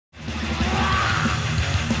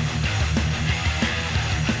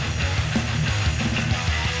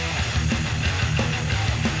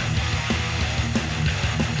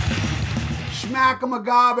Smack 'em a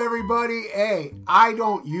gob, everybody. Hey, I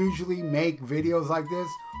don't usually make videos like this.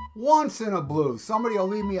 Once in a blue, somebody will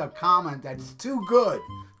leave me a comment that's too good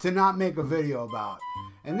to not make a video about.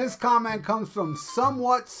 And this comment comes from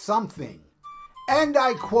Somewhat Something. And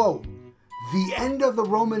I quote, "The end of the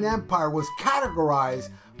Roman Empire was categorized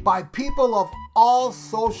by people of all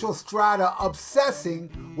social strata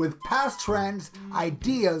obsessing with past trends,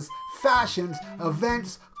 ideas, fashions,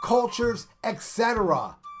 events, cultures,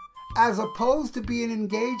 etc., as opposed to being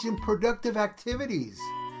engaged in productive activities.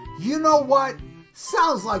 You know what?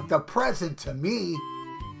 Sounds like the present to me."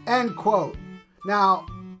 End quote. Now,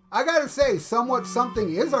 I gotta say, Somewhat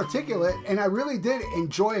Something is articulate, and I really did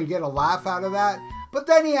enjoy and get a laugh out of that. But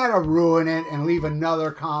then he had to ruin it and leave another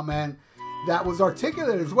comment that was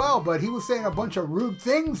articulate as well, but he was saying a bunch of rude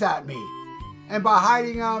things at me. And by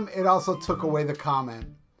hiding them, it also took away the comment.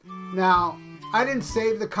 Now, I didn't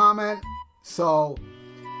save the comment, so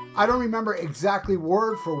I don't remember exactly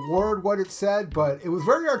word for word what it said, but it was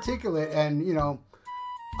very articulate, and, you know,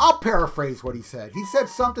 I'll paraphrase what he said. He said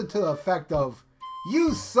something to the effect of,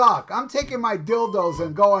 "You suck. I'm taking my dildos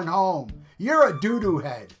and going home. You're a doo-doo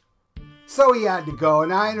head." So he had to go,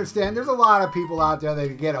 and I understand there's a lot of people out there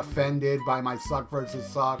that get offended by my suck versus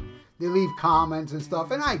suck. They leave comments and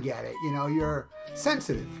stuff, and I get it. You know, you're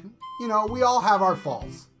sensitive. You know, we all have our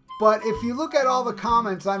faults. But if you look at all the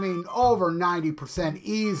comments, I mean, over 90%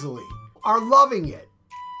 easily are loving it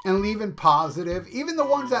and leaving positive. Even the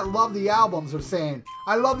ones that love the albums are saying,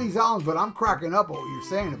 "I love these albums, but I'm cracking up at what you're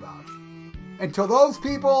saying about it." And to those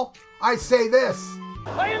people, I say this.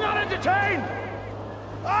 Are you not entertained?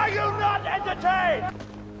 Are you not entertained?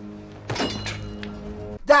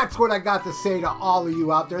 That's what I got to say to all of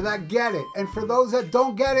you out there that get it. And for those that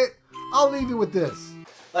don't get it, I'll leave you with this.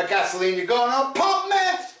 Like gasoline, you're going on pump,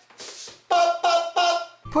 man. Pop, pop, pop.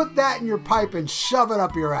 Put that in your pipe and shove it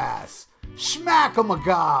up your ass. Smack 'em a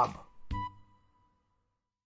gob.